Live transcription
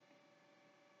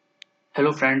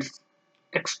Hello friends,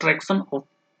 extraction of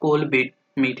coal-based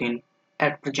methane.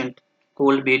 At present,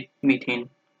 coal-based methane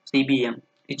 (CBM)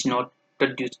 is not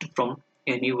produced from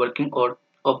any working or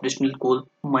operational coal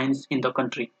mines in the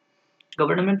country.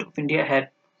 Government of India had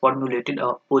formulated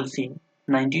a policy in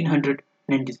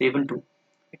 1997 to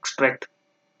extract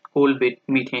coal-based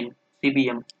methane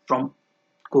 (CBM) from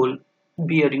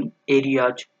coal-bearing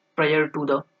areas prior to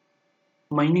the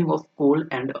mining of coal,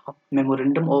 and a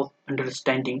memorandum of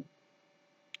understanding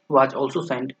was also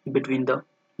signed between the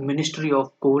Ministry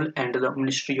of Coal and the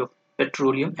Ministry of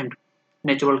Petroleum and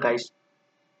Natural Gas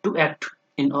to act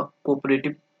in a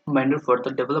cooperative manner for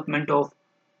the development of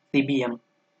CBM.